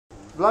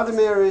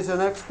Vladimir is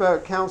an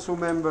expert council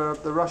member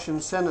of the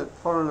Russian Senate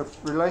Foreign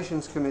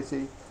Relations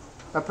Committee,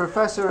 a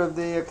professor of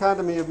the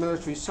Academy of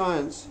Military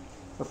Science,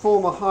 a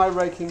former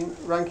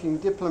high-ranking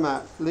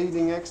diplomat,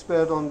 leading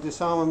expert on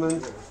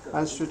disarmament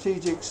and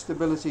strategic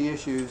stability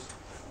issues,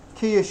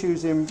 key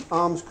issues in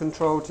arms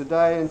control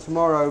today and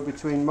tomorrow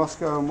between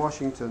Moscow and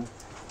Washington.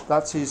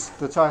 That's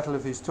the title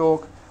of his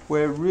talk.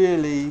 We're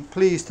really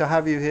pleased to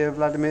have you here,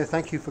 Vladimir.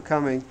 Thank you for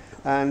coming,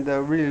 and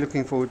really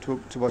looking forward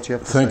to what you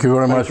have to say. Thank you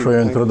very much for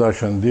your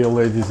introduction, dear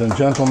ladies and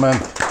gentlemen.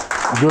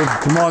 Good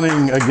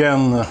morning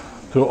again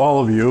to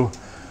all of you.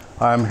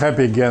 I'm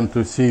happy again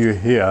to see you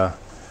here.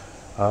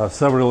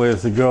 Several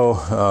years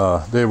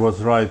ago, Dave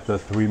was right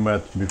that we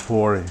met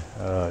before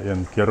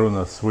in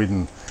Kiruna,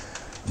 Sweden,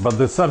 but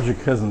the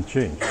subject hasn't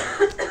changed.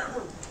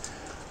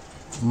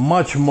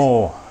 Much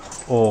more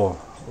or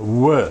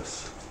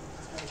worse,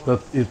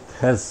 that it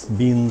has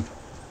been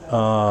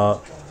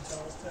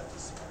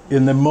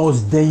in the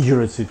most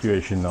dangerous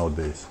situation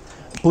nowadays.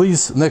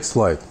 Please, next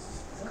slide.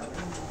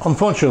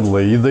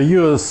 Unfortunately, the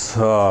US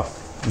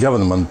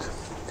government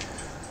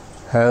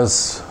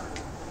has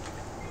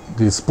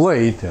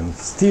displayed and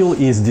still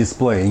is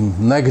displaying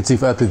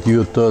negative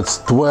attitude towards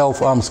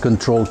 12 arms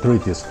control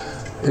treaties.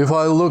 If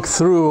I look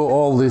through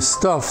all this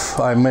stuff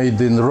I made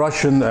in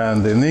Russian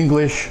and in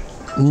English,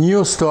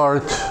 New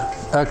START,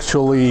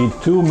 actually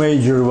 2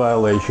 major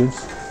violations,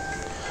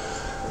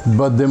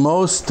 but the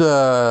most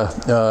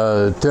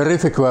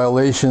terrific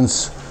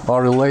violations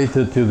are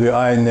related to the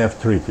INF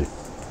Treaty.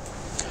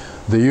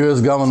 The US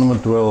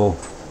government will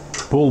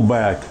pull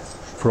back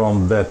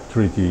from that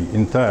treaty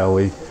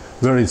entirely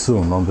very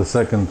soon, on the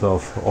 2nd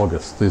of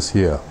August this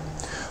year.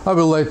 I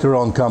will later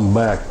on come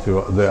back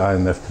to the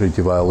INF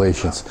Treaty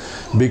violations,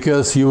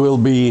 because you will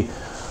be,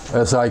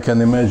 as I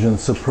can imagine,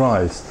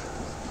 surprised.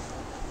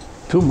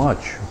 Too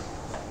much.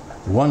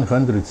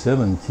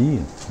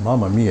 117.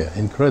 Mamma mia,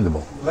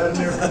 incredible.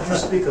 Vladimir, could you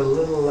speak a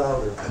little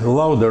louder?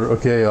 Louder,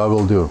 okay, I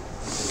will do.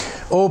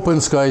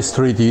 Open Skies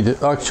Treaty,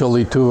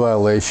 actually 2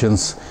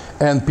 violations.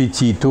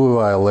 NPT, 2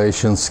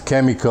 violations.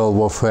 Chemical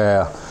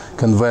Warfare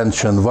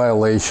Convention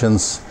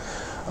violations.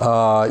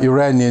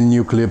 Iranian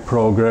nuclear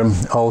program,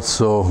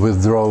 also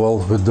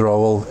withdrawal.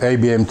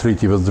 ABM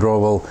Treaty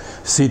withdrawal.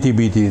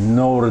 CTBT,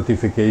 no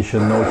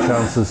ratification, no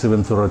chances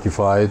even to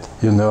ratify it,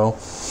 you know.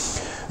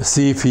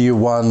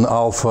 CFE-1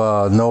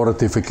 Alpha, no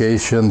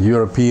ratification.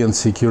 European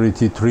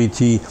Security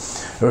Treaty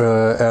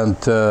and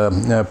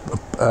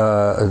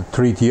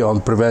Treaty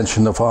on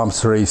Prevention of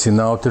Arms Race in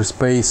Outer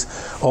Space,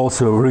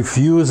 also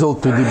refusal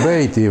to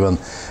debate even.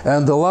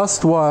 And the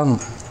last one,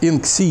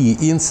 INC,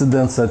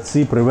 Incidents at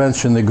Sea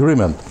Prevention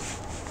Agreement,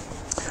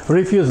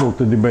 refusal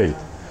to debate.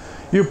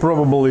 You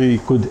probably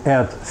could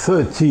add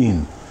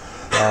 13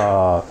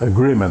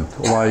 agreement,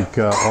 like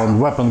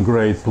on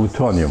weapon-grade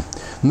plutonium.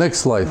 Next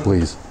slide,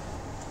 please.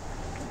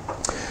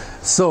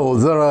 So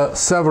there are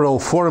several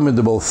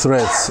formidable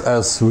threats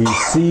as we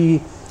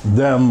see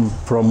them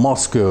from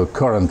Moscow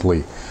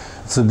currently.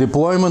 It's the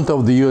deployment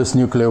of the US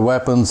nuclear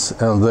weapons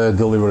and their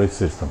delivery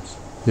systems,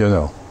 you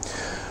know.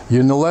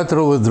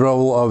 Unilateral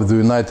withdrawal of the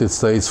United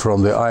States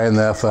from the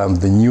INF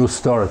and the New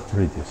START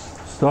treaties.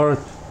 START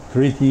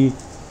treaty,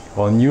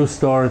 or New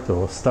START,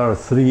 or START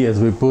 3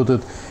 as we put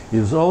it,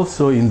 is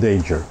also in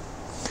danger.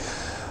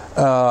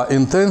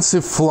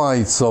 Intensive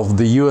flights of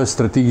the US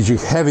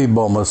strategic heavy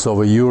bombers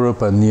over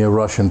Europe and near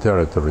Russian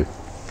territory.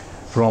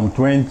 From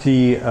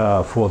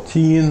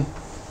 2014,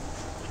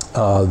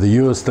 the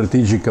US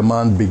Strategic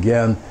Command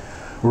began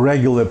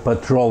regular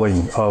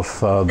patrolling of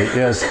the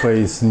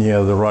airspace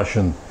near the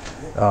Russian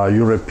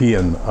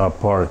European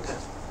part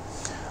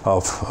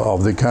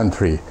of the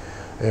country,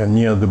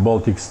 near the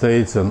Baltic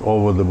states and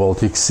over the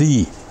Baltic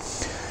Sea.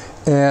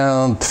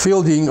 And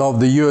fielding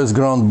of the US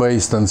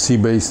ground-based and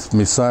sea-based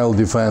missile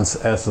defense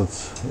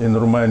assets in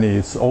Romania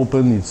is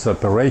open, it's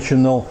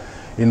operational.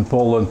 In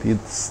Poland,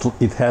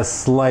 it has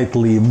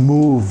slightly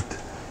moved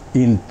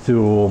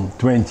into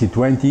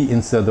 2020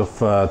 instead of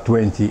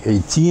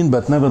 2018,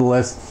 but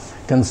nevertheless,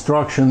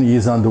 construction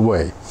is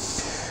underway.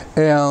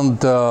 And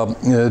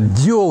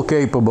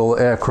dual-capable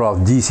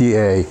aircraft,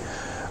 DCA,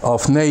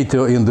 of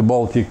NATO in the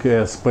Baltic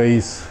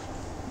airspace,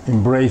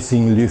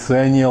 embracing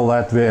Lithuania,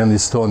 Latvia, and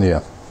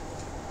Estonia.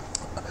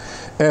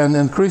 An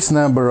increased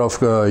number of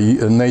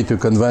NATO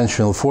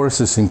conventional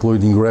forces,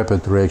 including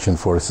rapid reaction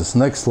forces.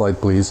 Next slide,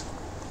 please.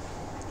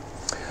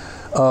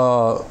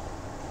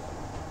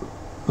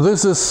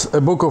 This is a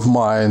book of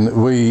mine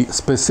we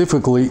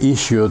specifically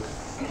issued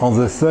on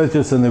the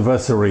 30th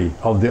anniversary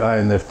of the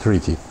INF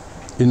Treaty,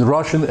 in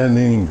Russian and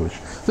in English.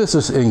 This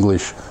is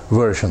English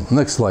version.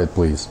 Next slide,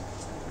 please.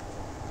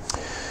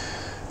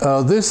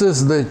 This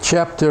is the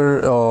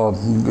chapter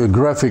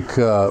graphic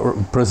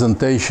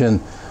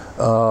presentation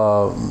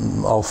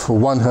of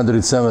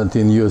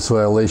 117 US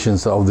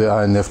violations of the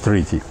INF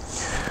Treaty.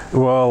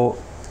 Well,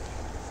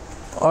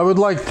 I would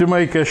like to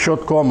make a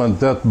short comment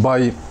that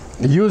by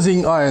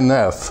using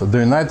INF, the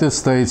United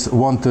States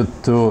wanted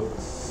to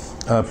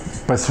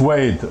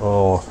persuade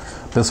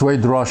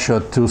Russia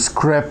to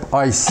scrap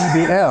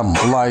ICBM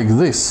like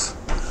this.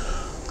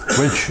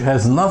 which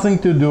has nothing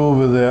to do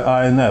with the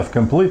INF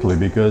completely,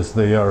 because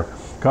they are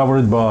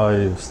covered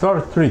by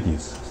START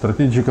treaties,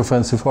 strategic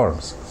offensive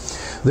arms.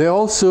 They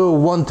also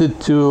wanted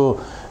to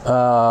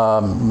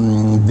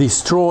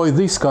destroy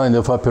this kind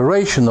of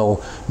operational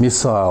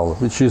missile,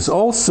 which is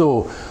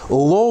also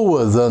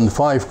lower than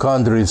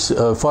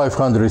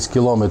 500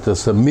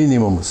 kilometers, a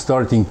minimum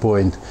starting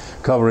point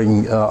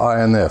covering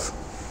INF.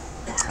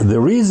 The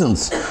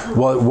reasons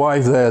why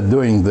they are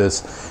doing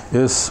this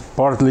is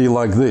partly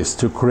like this: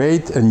 to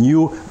create a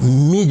new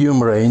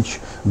medium-range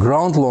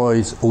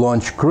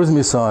ground-launched cruise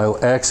missile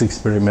X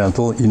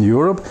experimental in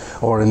Europe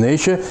or in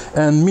Asia,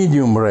 and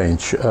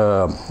medium-range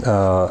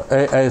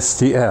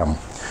ASTM.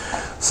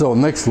 So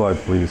next slide,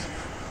 please.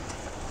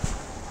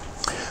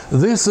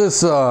 This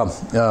is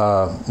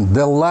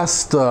the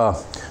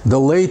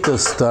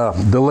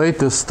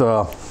latest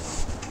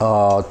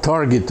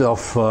target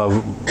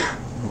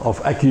of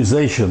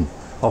accusation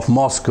of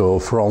Moscow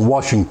from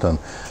Washington,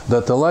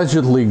 that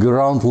allegedly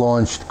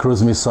ground-launched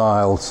cruise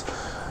missiles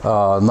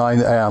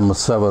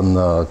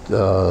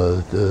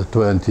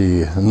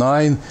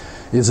 9M729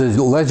 is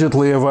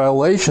allegedly a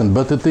violation,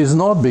 but it is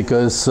not,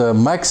 because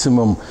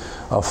maximum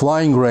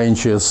flying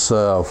range is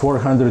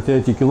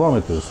 480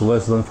 kilometers,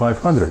 less than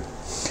 500.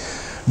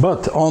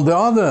 But on the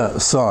other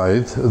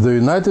side, the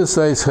United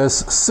States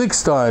has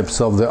 6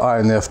 types of the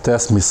INF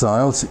test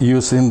missiles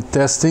used in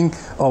testing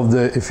of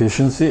the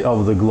efficiency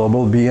of the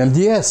global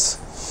BMDS.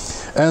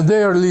 And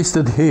they are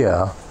listed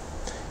here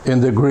in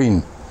the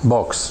green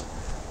box,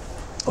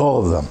 all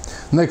of them.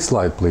 Next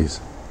slide, please.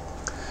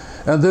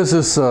 And this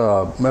is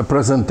a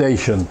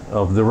presentation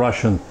of the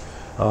Russian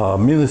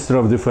Minister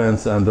of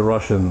Defense and the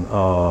Russian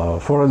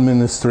Foreign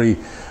Ministry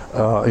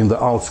in the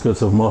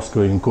outskirts of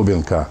Moscow in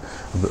Kubinka.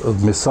 The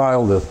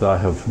missile that I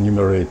have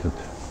enumerated,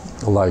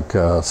 like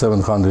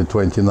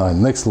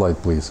 729. Next slide,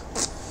 please.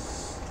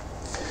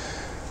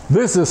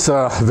 This is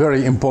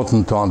very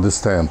important to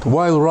understand.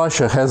 While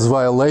Russia has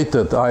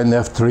violated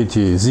INF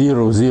Treaty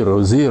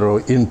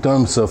 000 in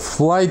terms of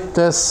flight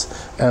tests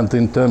and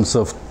in terms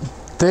of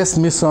test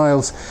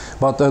missiles,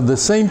 but at the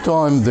same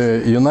time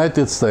the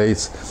United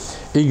States,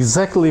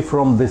 exactly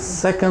from the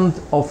 2nd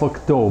of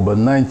October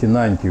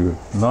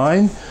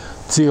 1999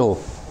 till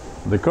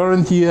the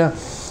current year,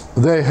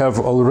 they have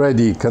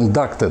already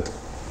conducted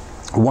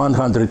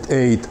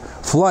 108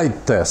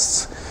 flight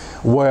tests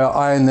where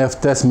INF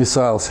test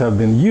missiles have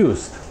been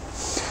used.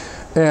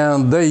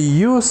 And they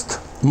used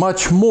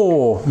much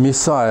more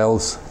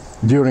missiles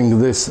during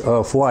these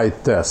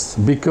flight tests,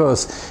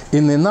 because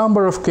in a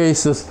number of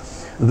cases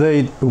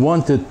they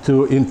wanted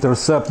to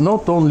intercept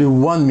not only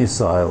one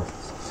missile,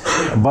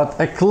 but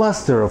a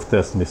cluster of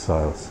test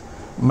missiles,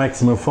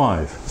 maximum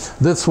 5.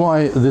 That's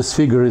why this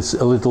figure is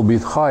a little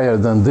bit higher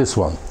than this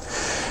one.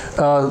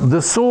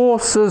 The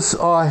sources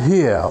are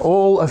here,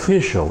 all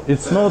official.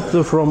 It's not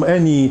from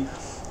any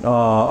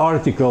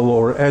article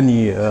or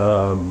any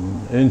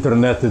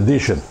internet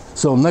edition.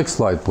 So next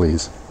slide,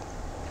 please.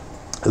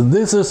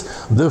 This is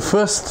the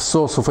first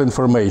source of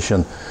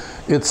information.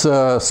 It's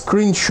a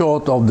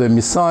screenshot of the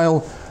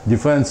Missile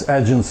Defense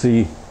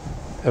Agency,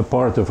 a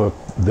part of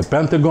the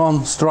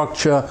Pentagon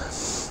structure.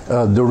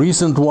 The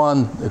recent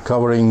one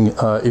covering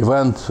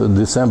event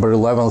December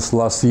 11th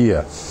last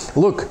year.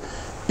 Look,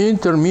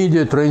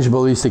 intermediate range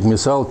ballistic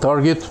missile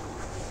target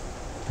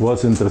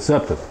was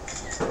intercepted.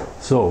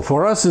 So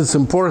for us it's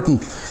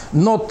important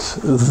not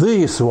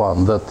this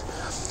one, that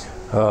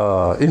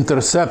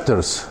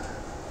interceptors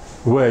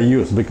were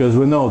used, because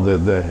we know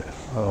that they're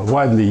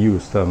widely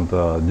used and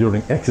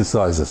during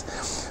exercises.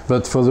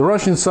 But for the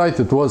Russian side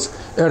it was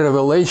a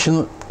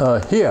revelation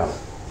here.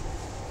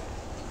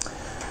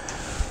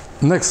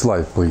 Next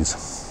slide, please.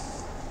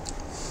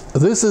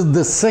 This is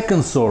the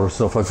second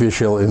source of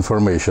official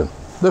information,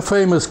 the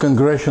famous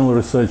Congressional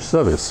Research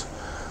Service.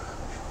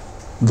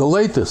 The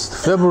latest,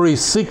 February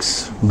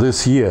 6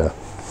 this year,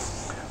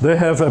 they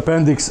have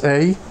Appendix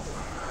A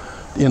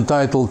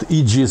entitled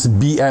Aegis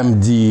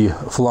BMD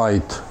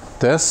flight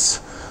tests.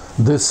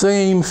 The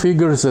same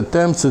figures,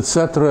 attempts,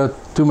 etc.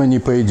 Too many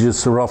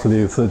pages,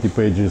 roughly 30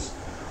 pages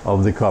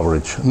of the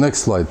coverage. Next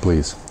slide,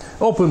 please.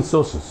 Open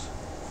sources.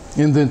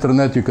 In the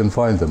internet you can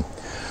find them.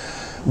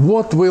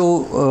 What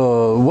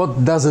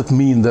does it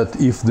mean that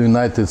if the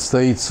United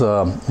States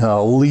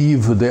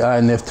leave the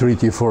INF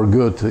Treaty for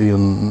good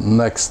in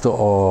next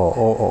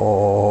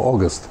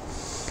August?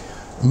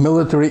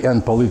 Military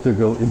and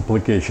political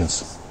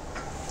implications.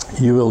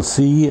 You will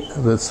see,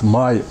 that's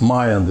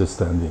my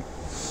understanding.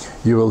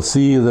 You will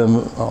see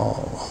them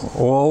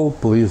all.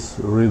 Please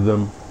read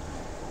them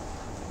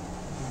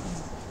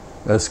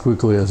as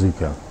quickly as you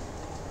can.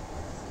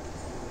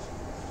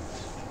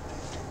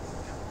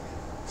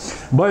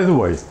 By the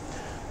way,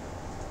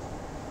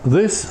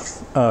 these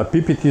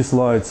PPT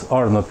slides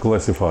are not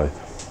classified.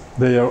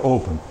 They are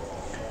open.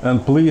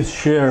 And please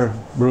share,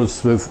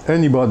 Bruce, with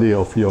anybody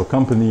of your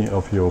company,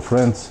 of your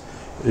friends,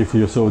 if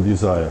you so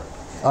desire.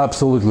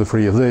 Absolutely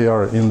free. They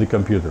are in the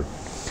computer.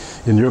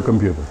 In your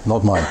computer,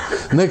 not mine.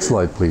 Next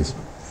slide, please.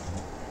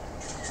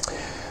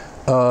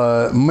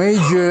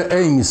 Major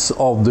aims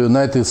of the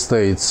United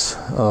States,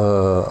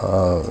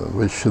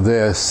 which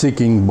they are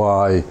seeking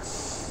by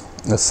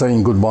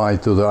saying goodbye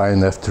to the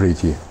INF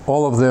Treaty,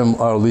 all of them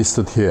are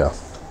listed here.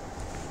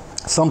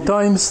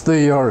 Sometimes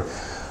they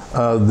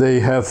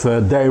have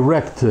a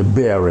direct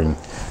bearing,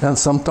 and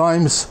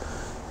sometimes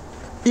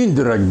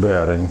indirect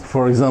bearing.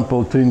 For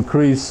example, to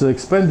increase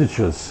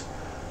expenditures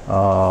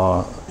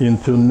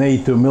into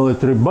NATO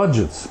military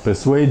budgets,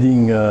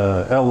 persuading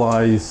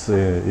allies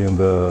in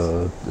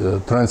the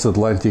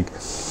transatlantic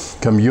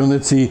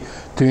community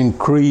to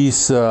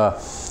increase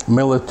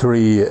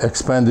military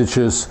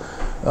expenditures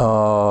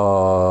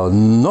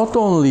not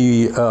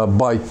only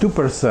by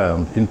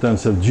 2% in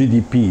terms of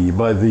GDP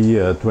by the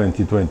year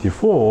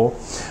 2024,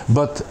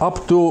 but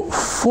up to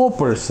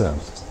 4%.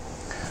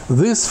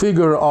 This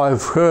figure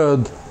I've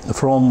heard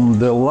from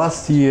the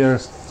last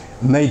year's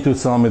NATO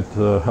summit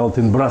held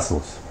in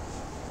Brussels,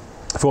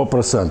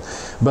 4%.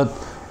 But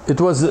it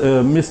was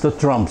Mr.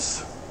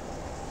 Trump's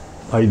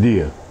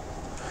idea.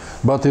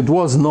 But it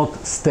was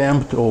not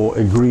stamped or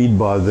agreed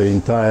by the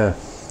entire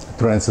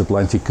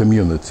transatlantic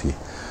community.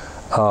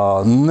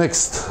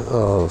 Next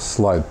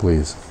slide,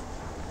 please.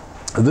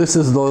 This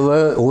is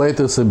the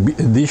latest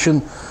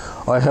edition.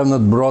 I have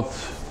not brought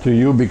to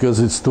you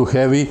because it's too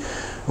heavy,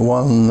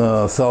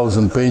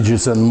 1,000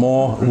 pages and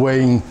more,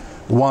 weighing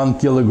 1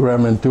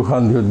 kilogram and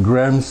 200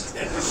 grams.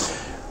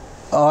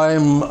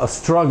 I'm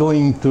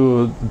struggling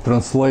to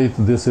translate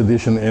this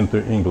edition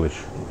into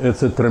English.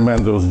 It's a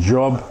tremendous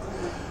job.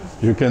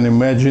 You can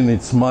imagine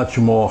it's much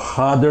more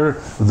harder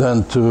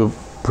than to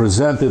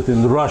present it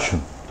in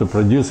Russian, to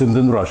produce it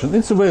in Russian.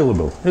 It's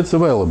available. It's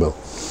available.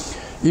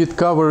 It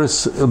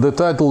covers, the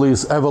title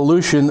is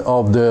Evolution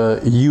of the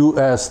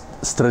U.S.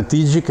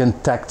 Strategic and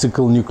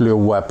Tactical Nuclear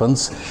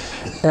Weapons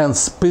and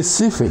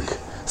Specifics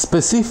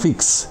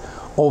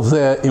of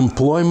their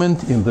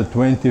Employment in the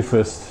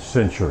 21st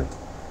Century,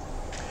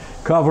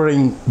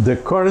 covering the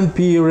current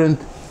period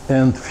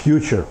and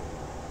future,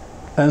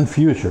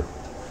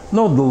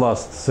 not the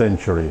last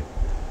century,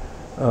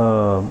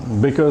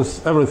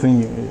 because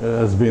everything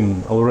has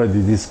been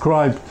already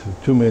described,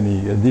 too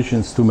many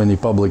editions, too many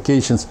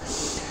publications.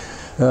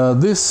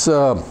 Next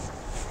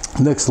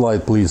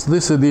slide, please.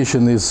 This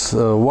edition is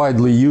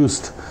widely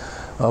used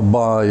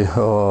by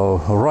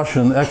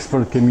Russian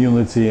expert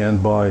community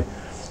and by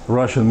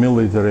Russian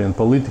military and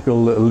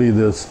political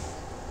leaders.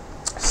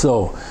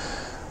 So,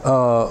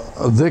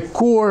 the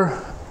core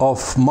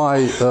of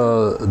my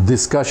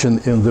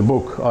discussion in the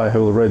book I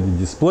have already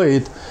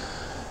displayed,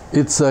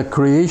 it's a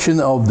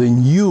creation of the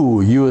new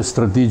U.S.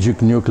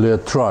 strategic nuclear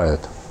triad.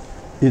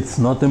 It's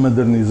not a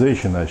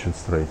modernization, I should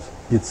stress.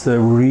 It's a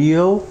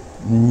real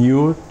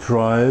new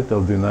triad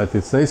of the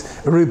United States,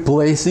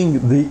 replacing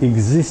the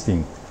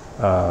existing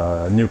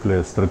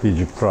nuclear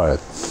strategic triad.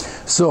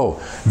 So,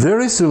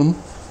 very soon,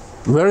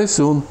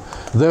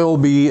 there will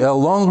be a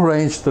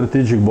long-range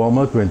strategic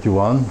bomber,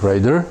 21,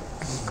 Raider,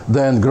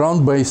 then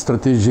ground-based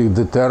strategic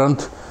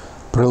deterrent,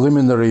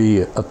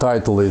 preliminary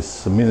title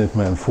is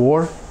Minuteman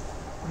IV,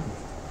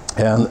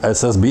 and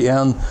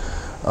SSBN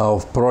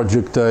of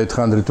Project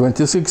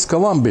 826,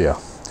 Columbia,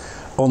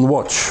 on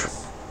watch,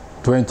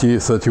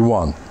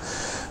 2031.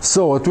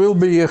 So it will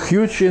be a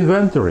huge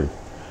inventory.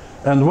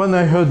 And when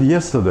I heard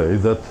yesterday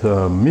that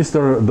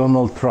Mr.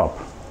 Donald Trump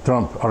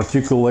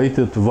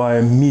articulated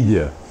via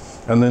media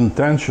an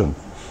intention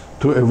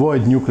to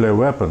avoid nuclear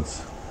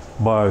weapons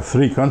by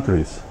 3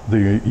 countries,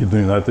 the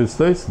United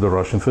States, the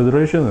Russian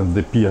Federation, and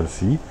the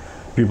PRC,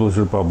 People's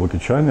Republic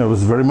of China, I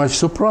was very much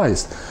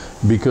surprised,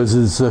 because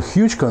it's a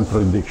huge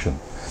contradiction.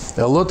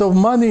 A lot of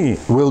money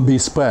will be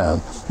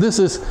spent. This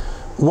is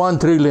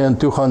 $1.2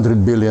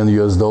 trillion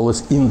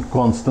US in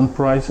constant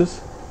prices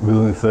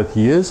within 30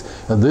 years,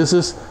 and this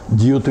is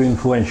due to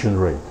inflation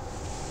rate.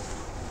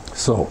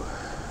 So,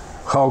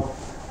 how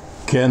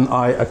can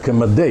I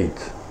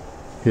accommodate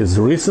his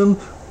recent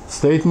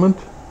statement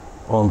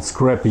on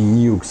scrapping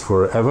nukes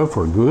forever,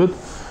 for good,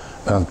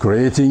 and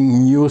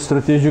creating new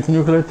strategic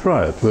nuclear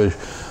triad, which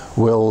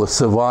will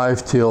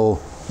survive till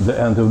the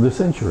end of the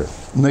century?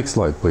 Next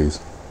slide, please.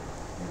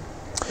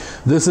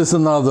 This is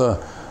another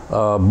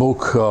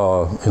book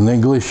in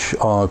English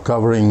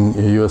covering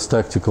U.S.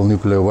 tactical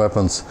nuclear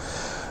weapons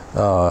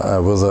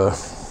with a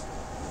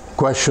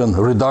question,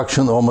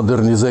 reduction or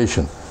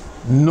modernization?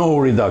 No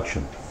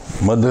reduction.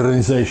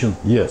 Modernization,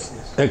 yes.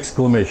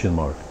 Exclamation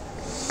mark.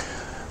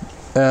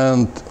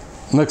 And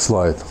next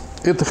slide.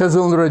 It has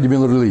already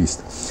been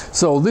released.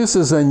 So this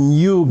is a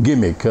new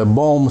gimmick, a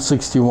bomb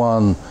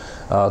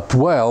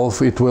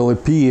 6112. It will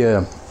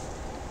appear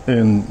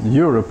in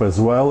Europe as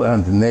well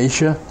and in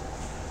Asia.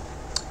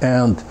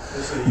 And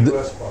It's a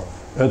US bomb.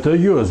 It's a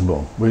US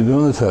bomb. We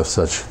do not have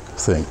such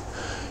thing.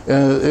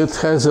 It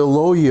has a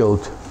low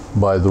yield,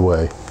 by the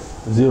way,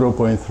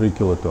 0.3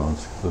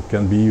 kilotons that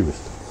can be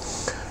used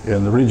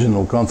in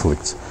regional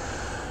conflicts.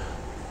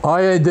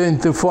 I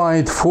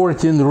identified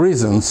 14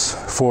 reasons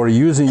for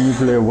using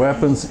nuclear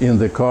weapons in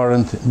the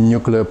current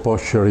Nuclear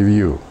Posture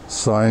Review,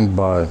 signed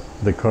by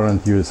the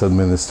current US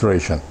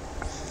administration.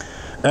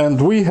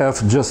 And we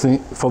have, just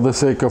for the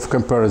sake of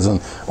comparison,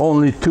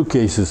 only 2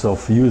 cases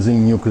of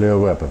using nuclear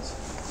weapons.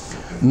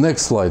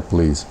 Next slide,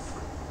 please.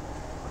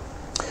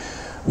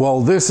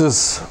 Well, this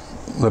is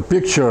the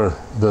picture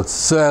that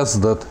says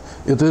that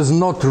it is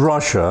not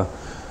Russia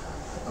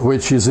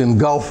which is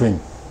engulfing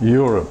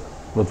Europe,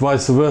 but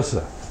vice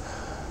versa.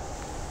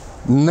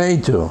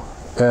 NATO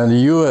and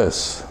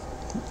US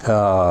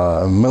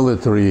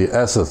military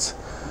assets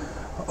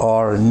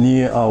are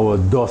near our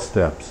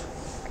doorsteps.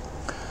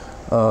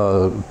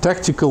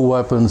 Tactical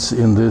weapons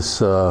in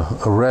these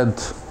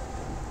red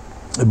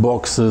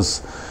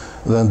boxes,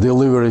 then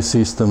delivery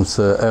systems,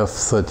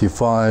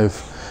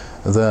 F-35,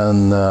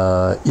 then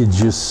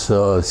Aegis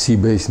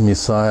sea-based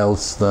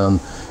missiles, then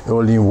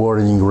early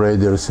warning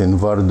radars in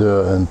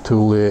Vardö and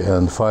Thule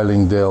and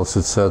Fylingdales,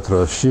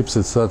 etc., ships,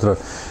 etc.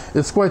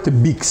 It's quite a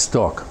big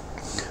stock.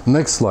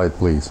 Next slide,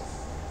 please.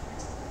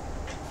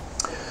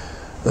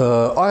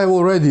 I have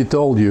already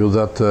told you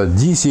that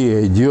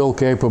DCA,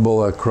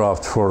 dual-capable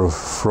aircraft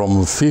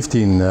from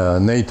 15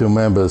 NATO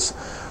members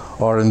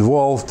are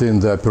involved in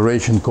the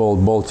operation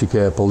called Baltic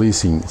Air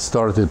Policing,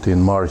 started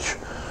in March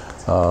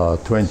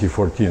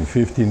 2014,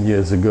 15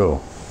 years ago.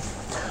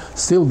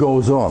 Still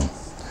goes on.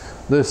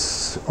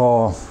 These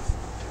are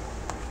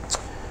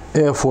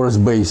Air Force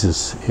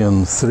bases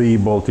in 3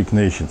 Baltic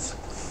nations.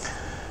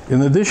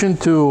 In addition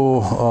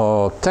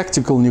to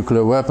tactical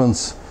nuclear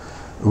weapons,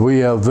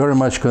 we are very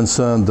much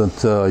concerned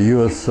that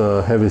US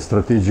heavy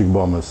strategic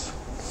bombers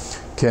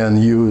can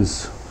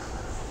use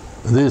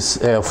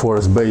this Air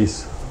Force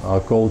base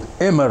called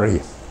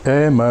Emari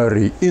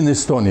in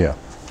Estonia.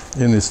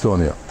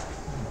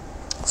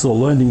 So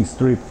landing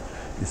strip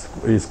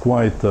is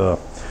quite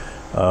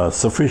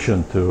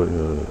sufficient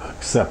to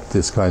accept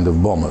this kind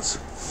of bombers.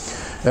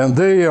 And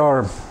they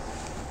are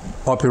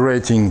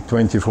operating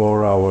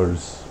 24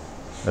 hours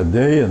a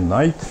day and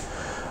night,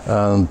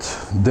 and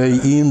day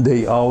in,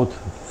 day out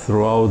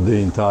throughout the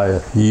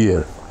entire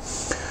year.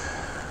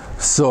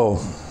 So,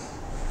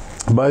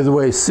 by the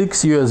way,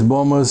 6 US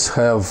bombers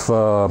have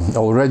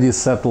already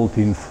settled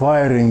in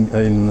firing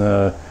in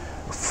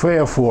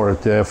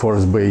Fairford Air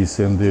Force Base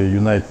in the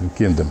United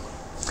Kingdom.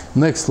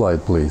 Next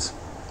slide, please.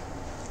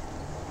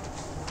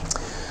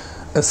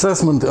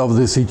 Assessment of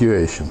the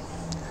situation.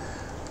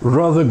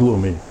 Rather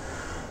gloomy,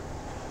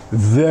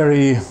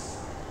 very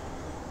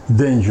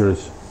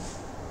dangerous,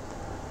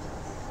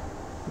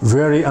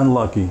 very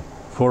unlucky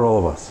for all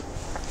of us.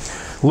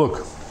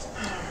 Look,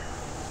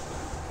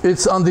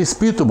 it's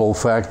undisputable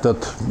fact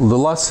that the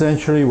last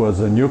century was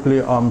a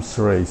nuclear arms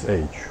race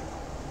age.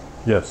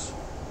 Yes.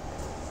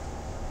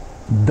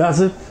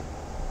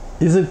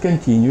 Is it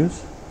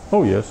continuous?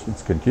 Oh yes,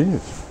 it's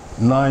continuous.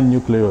 9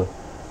 nuclear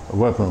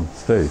weapon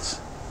states,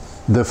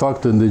 de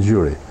facto and de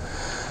jure.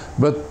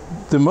 But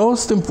the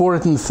most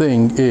important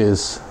thing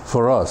is,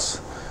 for us,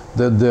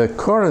 that the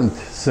current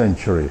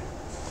century,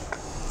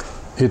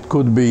 it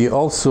could be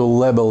also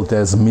labeled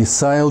as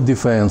missile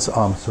defense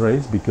arms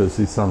race because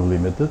it's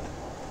unlimited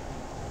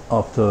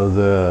after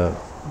the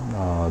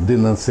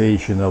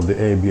denunciation of the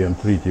ABM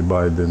Treaty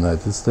by the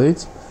United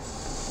States.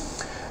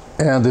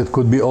 And it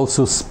could be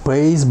also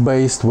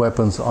space-based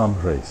weapons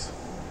arms race.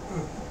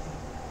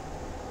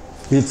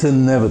 It's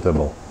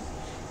inevitable.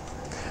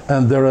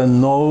 And there are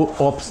no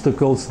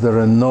obstacles, there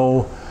are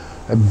no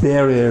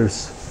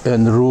barriers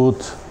en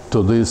route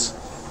to these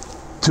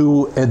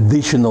 2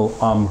 additional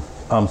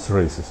arms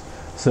races.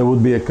 So it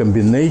would be a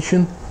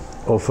combination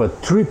of a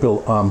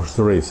triple arms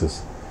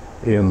races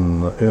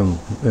in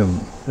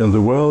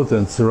the world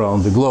and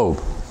around the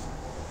globe.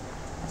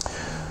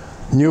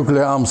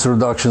 Nuclear arms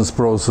reductions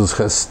process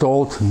has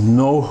stalled.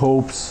 No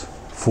hopes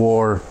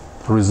for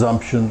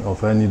resumption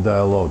of any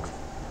dialogue.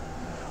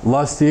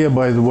 Last year,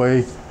 by the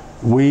way,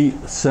 we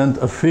sent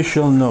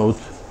official note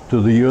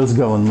to the US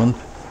government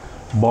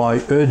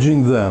by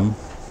urging them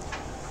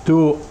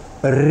to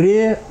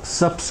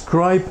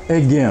re-subscribe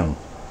again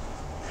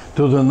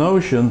to the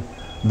notion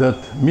that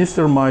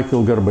Mr.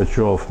 Mikhail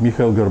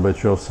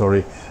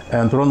Gorbachev,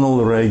 and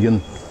Ronald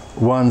Reagan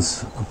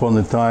once upon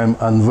a time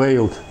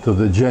unveiled to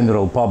the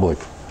general public.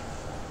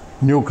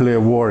 Nuclear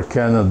war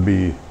cannot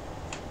be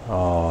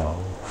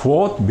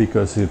fought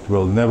because it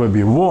will never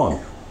be won.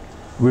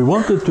 We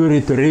wanted to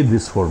reiterate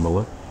this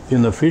formula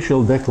in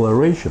official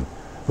declaration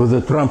with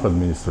the Trump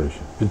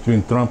administration,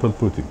 between Trump and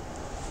Putin.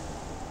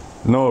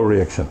 No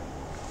reaction.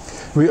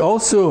 We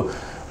also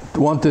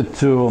wanted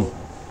to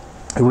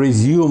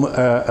resume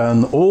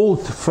an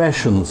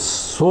old-fashioned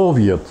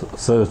Soviet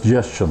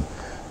suggestion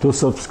to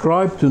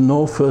subscribe to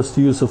no first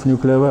use of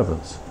nuclear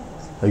weapons.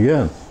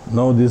 Again,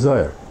 no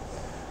desire.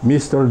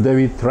 Mr.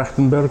 David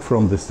Trachtenberg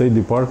from the State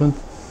Department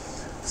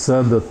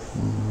said that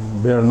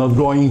we are not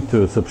going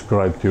to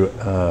subscribe to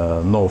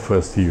no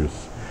first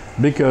use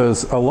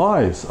because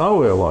allies,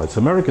 our allies,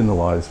 American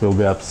allies, will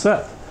be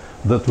upset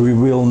that we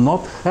will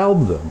not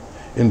help them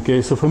in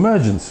case of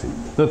emergency.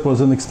 That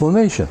was an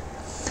explanation.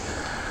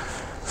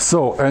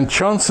 So, and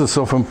chances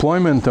of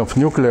employment of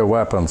nuclear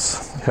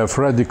weapons have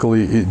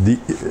radically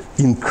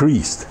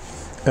increased.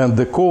 And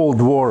the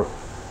Cold War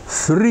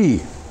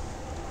 3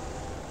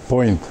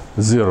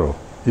 0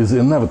 is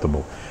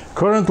inevitable.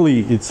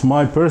 Currently, it's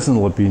my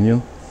personal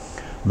opinion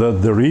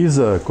that there is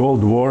a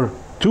Cold War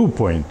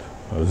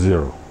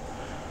 2.0,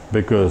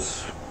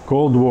 because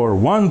Cold War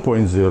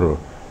 1.0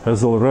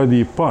 has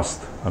already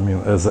passed, I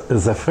mean,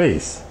 as a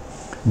phase.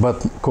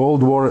 But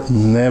Cold War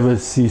never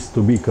ceased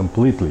to be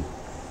completely.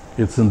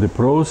 It's in the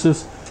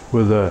process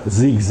with the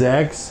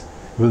zigzags,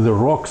 with the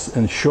rocks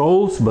and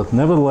shoals, but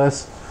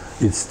nevertheless,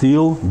 it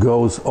still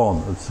goes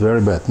on. It's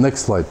very bad.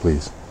 Next slide,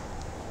 please.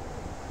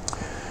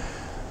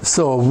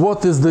 So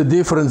what is the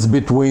difference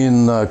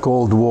between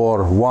Cold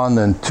War 1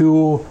 and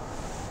 2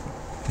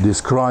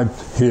 described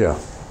here?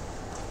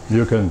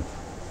 You can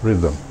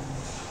read them.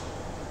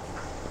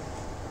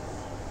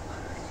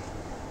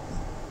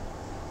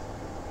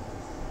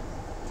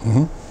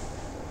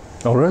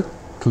 All right,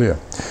 clear.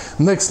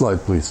 Next slide,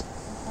 please.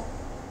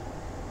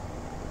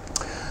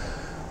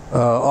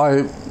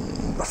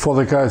 For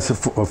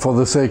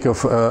the sake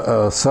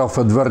of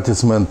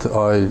self-advertisement,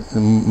 I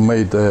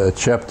made a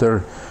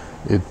chapter.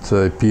 It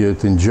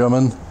appeared in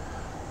German,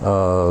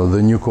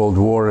 the New Cold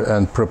War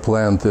and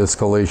Pre-Planned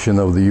Escalation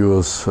of the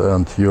US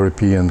and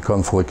European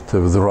Conflict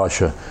with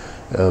Russia,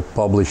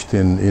 published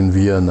in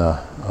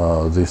Vienna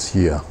this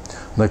year.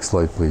 Next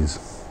slide, please.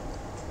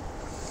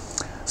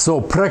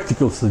 So,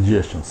 practical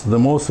suggestions, the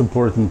most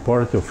important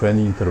part of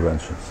any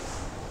intervention.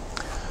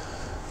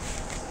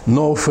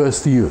 No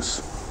first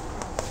use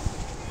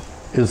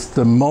is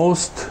the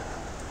most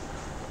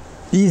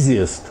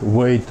easiest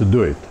way to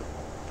do it.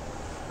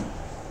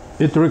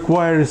 It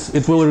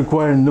will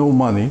require no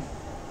money,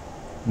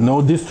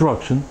 no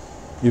destruction,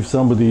 if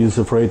somebody is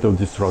afraid of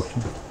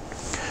destruction.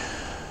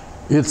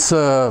 It's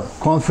a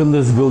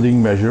confidence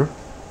building measure,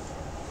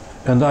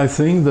 and I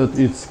think that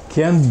it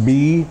can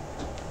be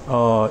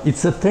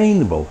it's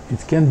attainable.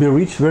 It can be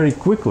reached very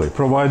quickly,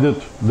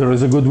 provided there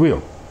is a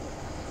goodwill.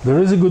 There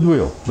is a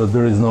goodwill, but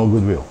there is no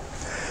goodwill.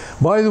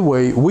 By the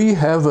way, we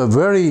have a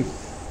very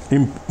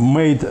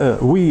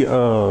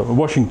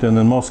Washington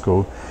and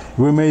Moscow,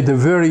 we made a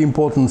very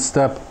important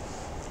step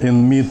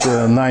in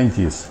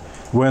mid-90s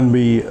when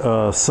we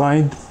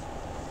signed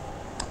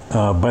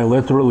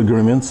bilateral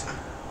agreements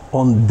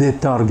on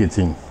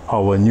detargeting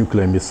our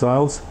nuclear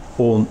missiles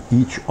on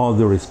each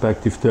other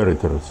respective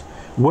territories.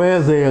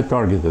 Where they are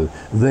targeted?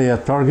 They are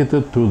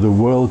targeted to the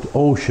world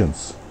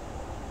oceans.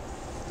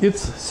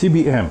 It's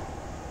CBM.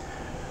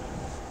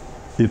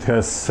 It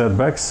has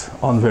setbacks,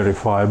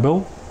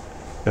 unverifiable,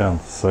 and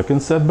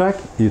second setback,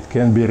 it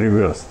can be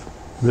reversed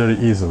very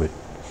easily,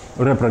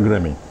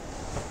 reprogramming.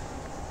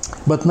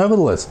 But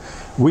nevertheless,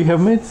 we have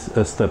made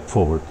a step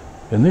forward,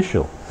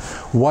 initial.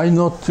 Why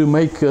not to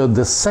make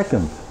the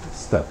second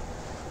step?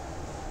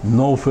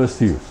 No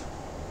first use.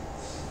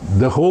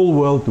 The whole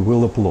world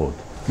will applaud.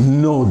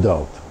 No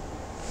doubt.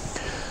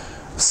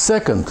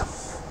 Second,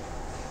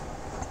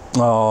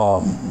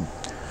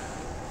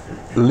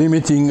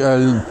 limiting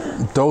a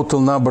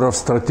total number of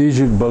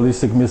strategic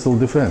ballistic missile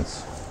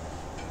defense.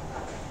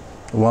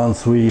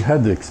 Once we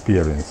had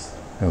experience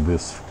in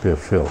this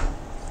field,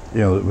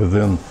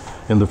 in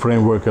the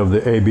framework of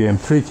the ABM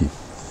Treaty.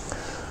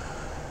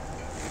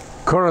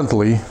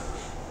 Currently,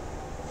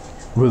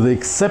 with the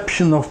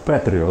exception of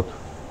Patriot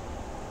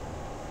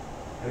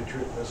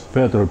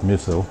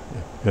missile,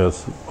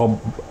 yes,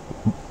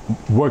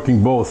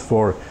 working both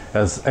for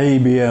as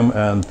ABM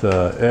and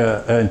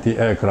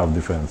anti-aircraft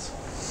defense.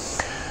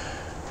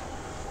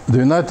 The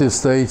United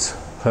States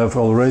have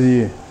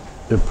already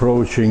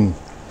approaching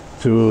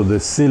to the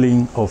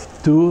ceiling of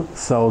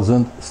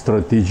 2,000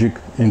 strategic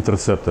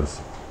interceptors.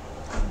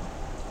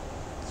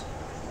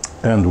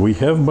 And we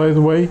have, by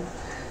the way,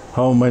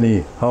 how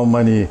many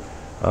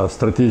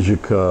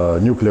strategic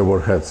nuclear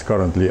warheads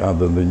currently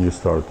under the New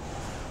START?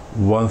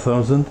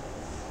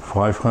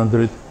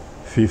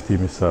 1,550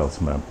 missiles,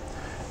 ma'am.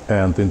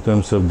 And in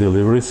terms of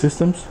delivery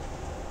systems,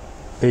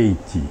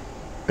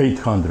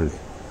 800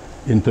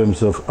 in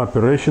terms of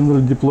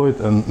operationally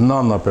deployed and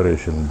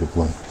non-operationally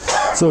deployed.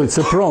 So it's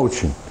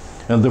approaching.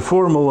 And the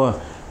formula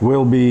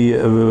will be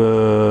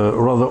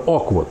rather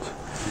awkward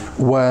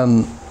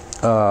when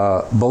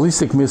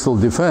ballistic missile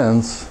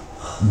defense,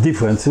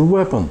 defensive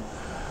weapon,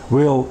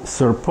 will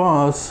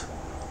surpass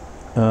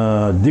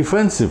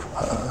offensive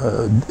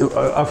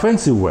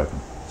weapon,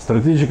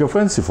 strategic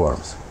offensive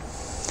arms.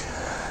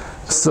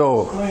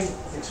 So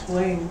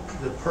explain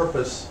the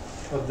purpose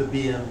of the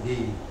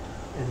BMD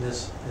in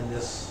this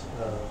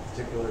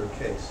particular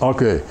case.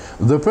 Okay,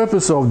 the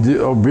purpose of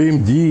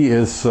BMD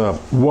is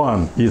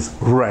one is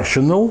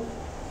rational,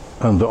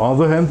 and the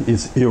other hand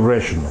is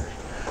irrational.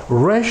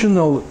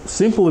 Rational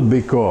simply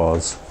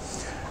because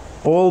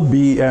all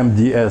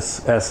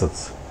BMDS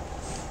assets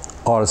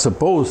are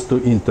supposed to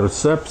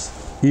intercept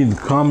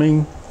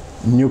incoming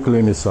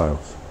nuclear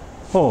missiles,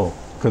 or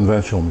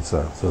conventional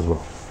missiles as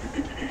well,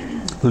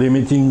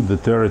 limiting the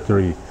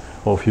territory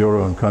of your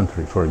own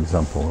country, for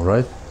example,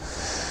 right?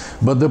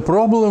 But the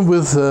problem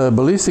with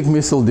ballistic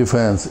missile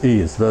defense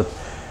is that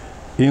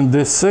in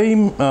the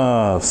same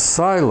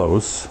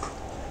silos,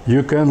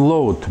 you can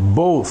load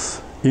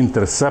both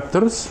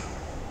interceptors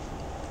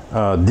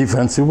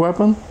defensive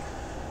weapon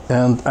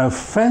and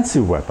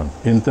offensive weapon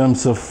in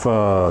terms of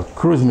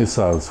cruise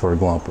missiles, for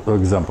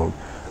example,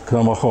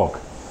 Tomahawk,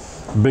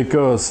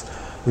 because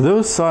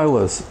those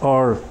silos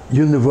are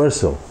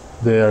universal.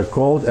 They are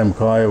called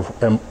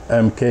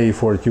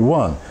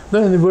MK-41.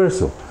 They're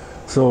universal.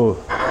 So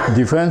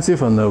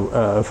defensive and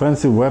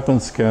offensive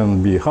weapons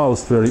can be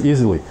housed very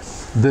easily.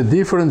 The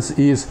difference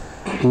is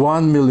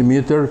 1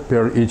 millimeter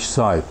per each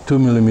side, 2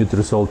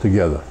 millimeters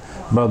altogether.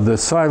 But the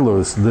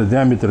silos, the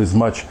diameter is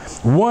much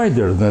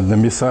wider than the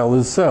missile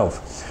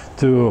itself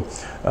to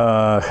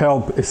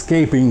help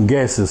escaping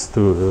gases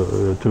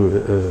to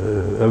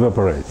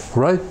evaporate,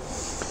 right?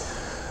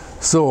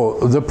 So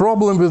the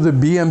problem with the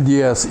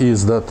BMDS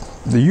is that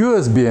the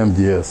US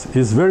BMDS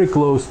is very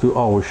close to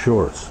our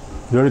shores,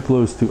 very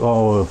close to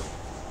our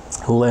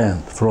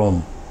land,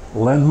 from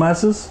land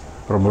masses,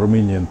 from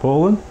Romania and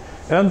Poland,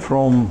 and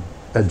from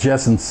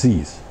adjacent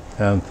seas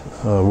and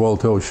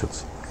world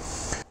oceans.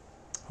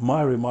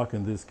 My remark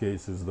in this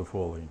case is the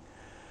following,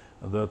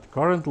 that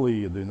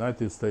currently the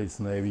United States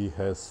Navy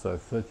has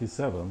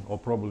 37 or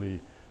probably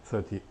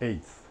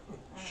 38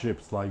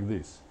 ships like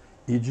this,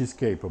 Aegis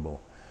capable.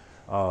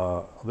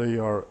 They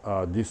are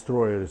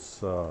destroyers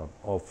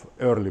of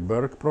Early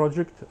Berg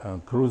project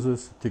and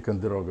cruisers,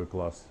 Ticonderoga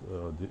class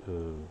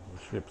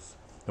ships,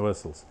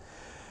 vessels.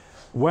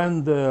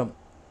 When the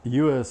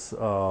US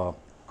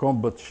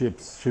combat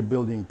ships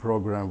shipbuilding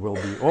program will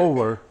be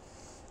over,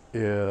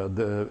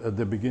 at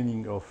the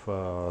beginning of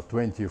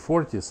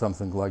 2040,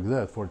 something like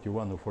that,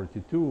 41 or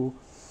 42,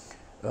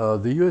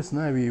 the US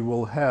Navy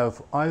will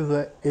have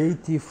either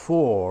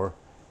 84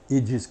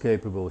 Aegis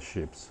capable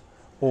ships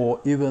or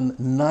even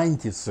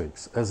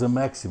 96 as a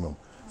maximum.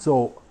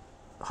 So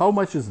how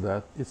much is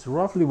that? It's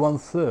roughly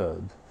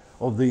 1/3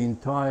 of the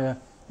entire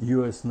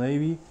US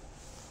Navy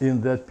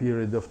in that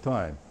period of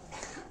time.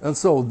 And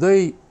so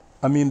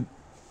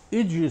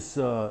Aegis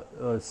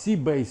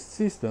sea-based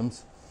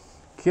systems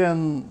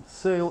can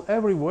sail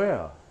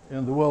everywhere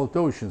in the world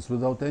oceans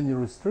without any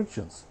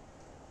restrictions,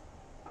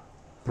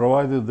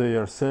 provided they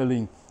are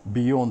sailing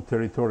beyond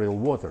territorial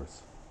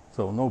waters.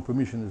 So no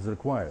permission is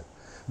required.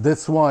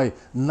 That's why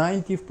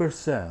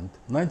 90%,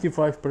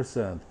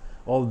 95%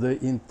 of the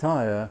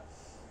entire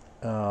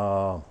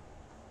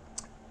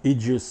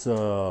Aegis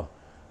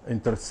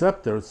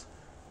interceptors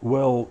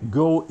will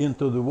go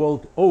into the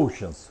world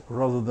oceans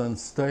rather than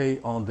stay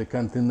on the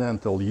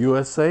continental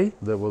USA.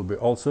 That will be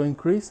also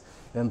increased,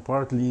 and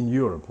partly in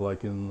Europe,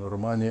 like in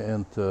Romania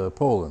and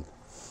Poland.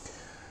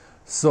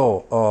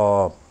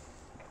 So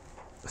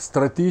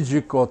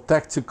strategic or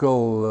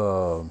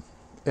tactical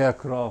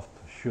aircraft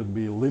should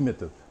be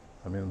limited.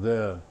 I mean,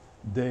 they're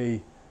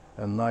day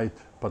and night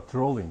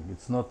patrolling.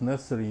 It's not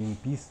necessary in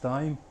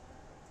peacetime.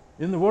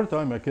 In the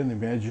wartime, I can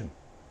imagine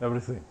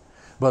everything.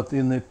 But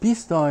in the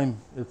peacetime,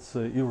 it's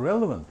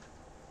irrelevant.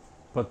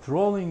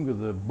 Patrolling with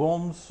the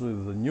bombs,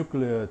 with the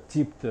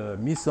nuclear-tipped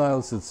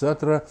missiles,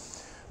 etc.,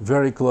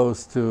 very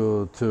close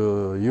to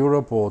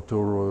Europe or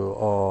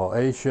to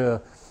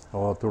Asia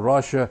or to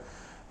Russia,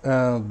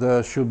 and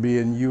there should be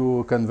a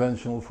new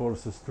conventional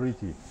forces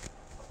treaty.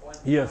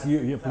 Yes,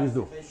 you please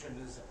do.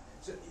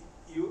 So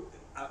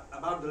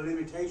about the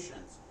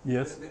limitations.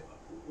 Yes.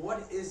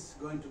 What is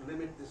going to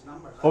limit this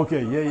number?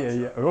 Okay,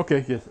 yeah.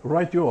 Okay, yes,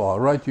 right you are.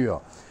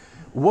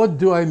 What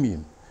do I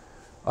mean?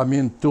 I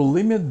mean to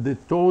limit the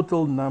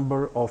total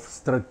number of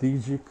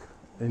strategic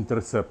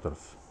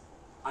interceptors.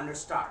 Under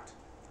START?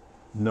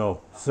 No,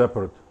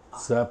 separate,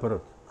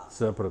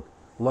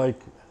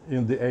 like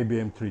in the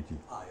ABM Treaty.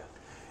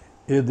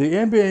 In the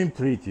ABM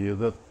Treaty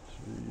that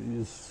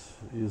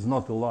is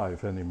not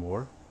alive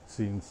anymore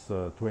since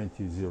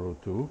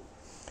 2002,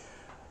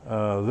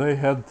 they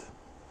had,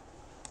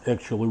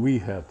 actually we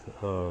had,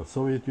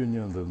 Soviet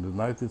Union and the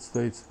United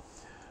States,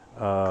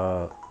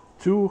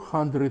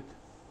 200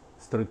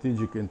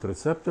 strategic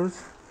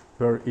interceptors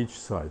per each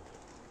side,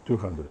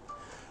 200.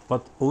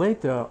 But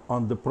later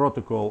on the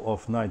protocol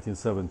of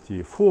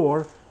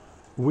 1974,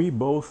 we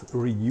both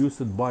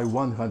reduced it by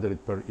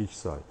 100 per each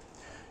side.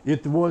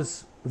 It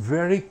was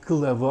very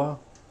clever,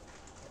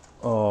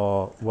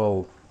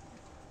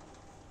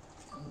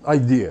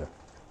 idea.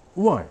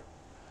 Why?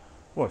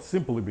 Well,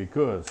 simply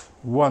because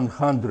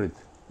 100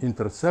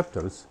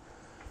 interceptors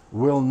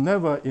will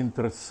never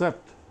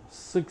intercept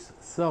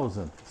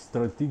 6,000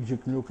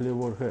 strategic nuclear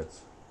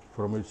warheads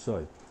from each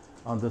side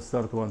under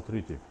START 1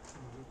 treaty.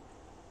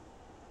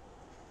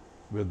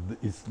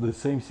 It's the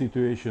same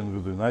situation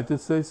with the United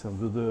States and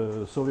with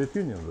the Soviet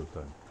Union at the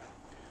time.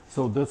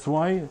 So that's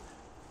why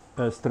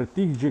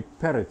strategic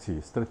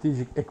parity,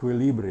 strategic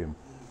equilibrium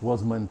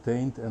was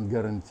maintained and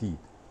guaranteed.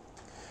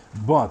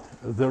 But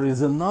there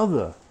is a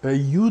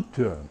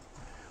U-turn,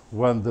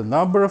 when the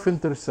number of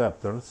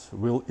interceptors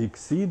will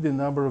exceed the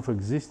number of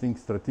existing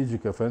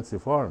strategic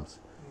offensive arms.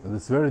 And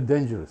it's very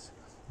dangerous.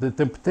 The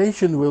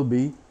temptation will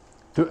be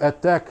to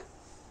attack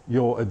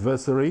your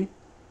adversary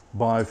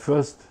by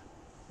first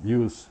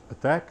use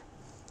attack,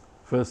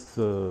 first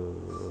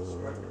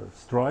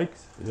strike,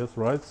 yes,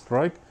 right,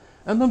 strike,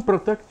 and then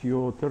protect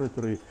your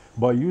territory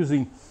by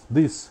using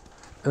this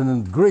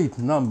a great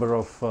number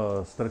of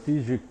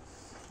strategic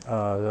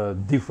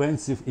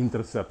defensive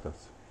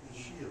interceptors.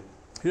 Shield.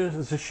 Yes,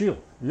 it's a shield.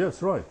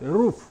 Yes, right. A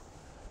roof.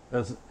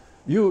 As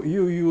you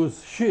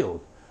use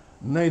shield,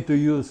 NATO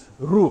use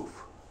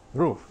roof.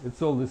 Roof.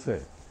 It's all the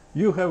same.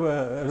 You have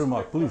a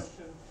remark, please.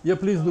 Question. Yeah,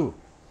 please do.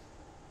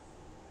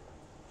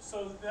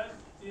 So that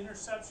the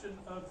interception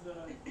of the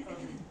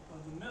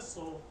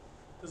missile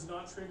does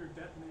not trigger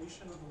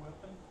detonation of the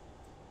weapon?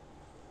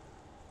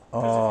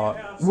 'Cause if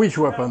you have Which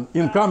some weapon? kind of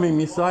Incoming bomb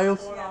missiles?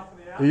 going off in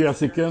the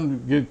Yes, atmosphere,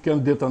 you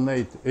can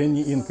detonate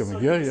any so incoming.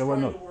 you Yeah, destroy why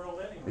not? the world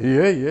anyway.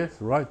 Yeah, yes,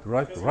 right,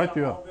 Because right.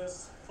 You have are. all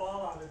this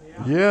fallout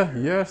in the Yeah,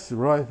 atmosphere. yes,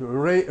 right.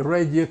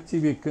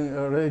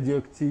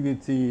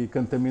 Radioactivity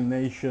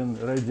contamination,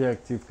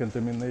 radioactive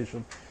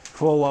contamination,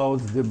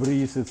 fallouts,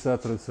 debris,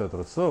 etc.,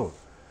 etc. So,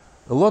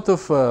 a lot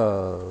of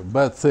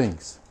bad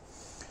things.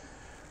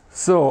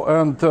 So,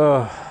 and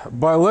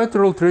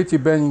bilateral treaty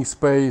banning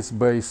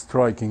space-based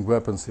striking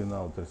weapons in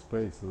outer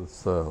space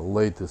is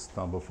latest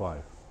number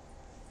 5.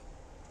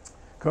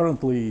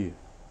 Currently,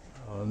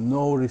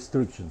 no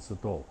restrictions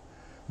at all.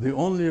 The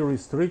only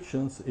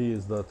restrictions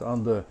is that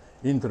under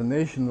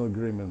international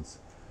agreements,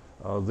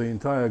 the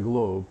entire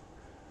globe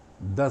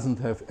doesn't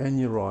have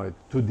any right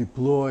to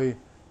deploy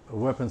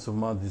weapons of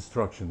mass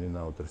destruction in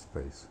outer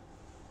space.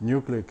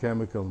 Nuclear,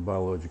 chemical, and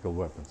biological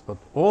weapons. But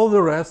all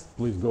the rest,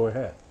 please go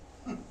ahead.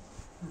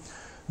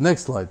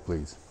 Next slide,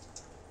 please.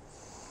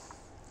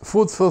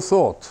 Food for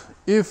thought.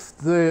 If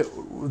there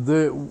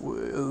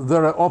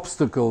are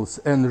obstacles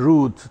en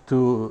route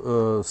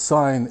to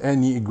sign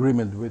any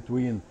agreement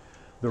between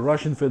the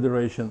Russian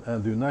Federation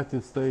and the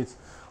United States,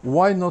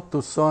 why not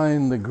to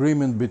sign an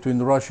agreement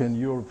between Russia and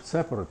Europe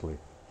separately?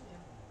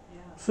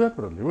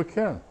 Separately, we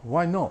can.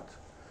 Why not?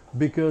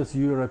 Because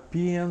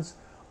Europeans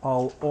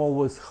are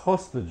always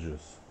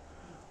hostages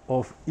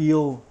of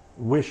ill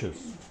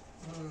wishes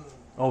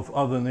of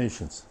other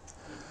nations.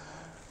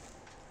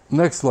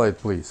 Next slide,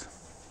 please.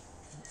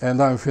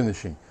 And I'm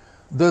finishing.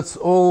 That's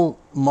all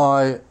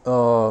my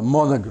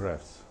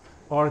monographs.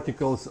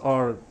 Articles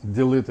are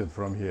deleted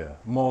from here,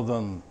 more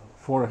than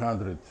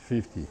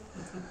 450.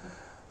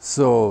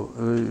 So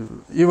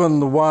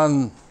even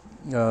one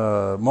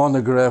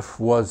monograph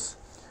was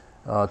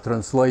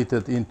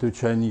translated into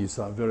Chinese.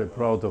 I'm very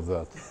proud of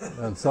that.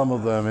 And some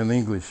of them in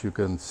English you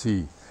can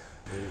see.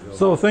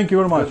 So thank you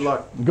very much. Good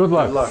luck. Good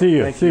luck. Good luck. See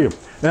you. Thank See you.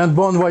 And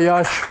bon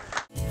voyage.